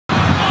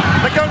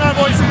Go now,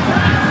 boys.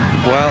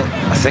 Well,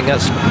 I think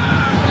that's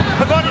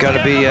going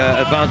to be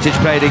advantage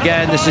played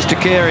again. This is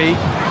Takiri.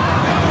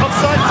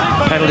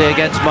 Penalty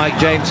against Mike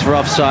James for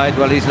offside.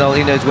 Well, he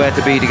knows where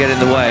to be to get in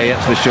the way,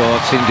 that's for sure.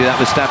 I've seen him do that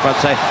with Stafford.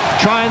 I'd say,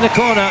 try in the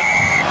corner.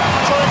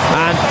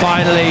 And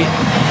finally,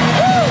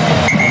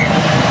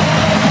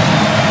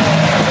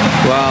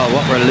 well,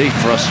 what relief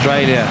for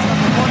Australia.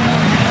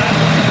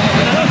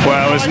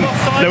 Well,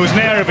 there was an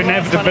air of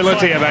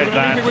inevitability about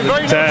that.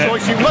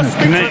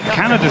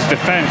 Canada's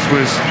defence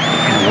was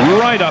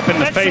right up in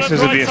the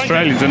faces of the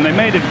Australians, and they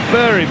made it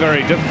very,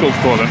 very difficult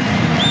for them.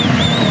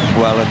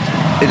 Well, it's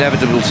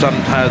inevitable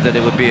somehow that it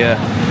would be a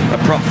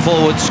prop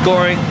forward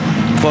scoring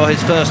for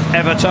his first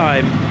ever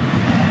time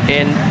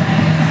in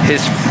his...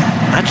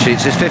 Actually,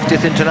 it's his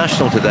 50th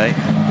international today.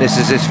 This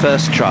is his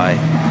first try,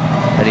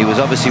 and he was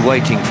obviously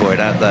waiting for it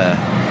out there.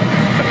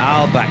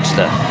 Al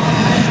Baxter.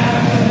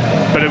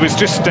 But it was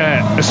just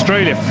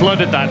Australia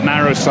flooded that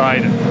narrow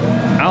side.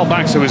 Al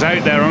Baxter was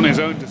out there on his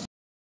own to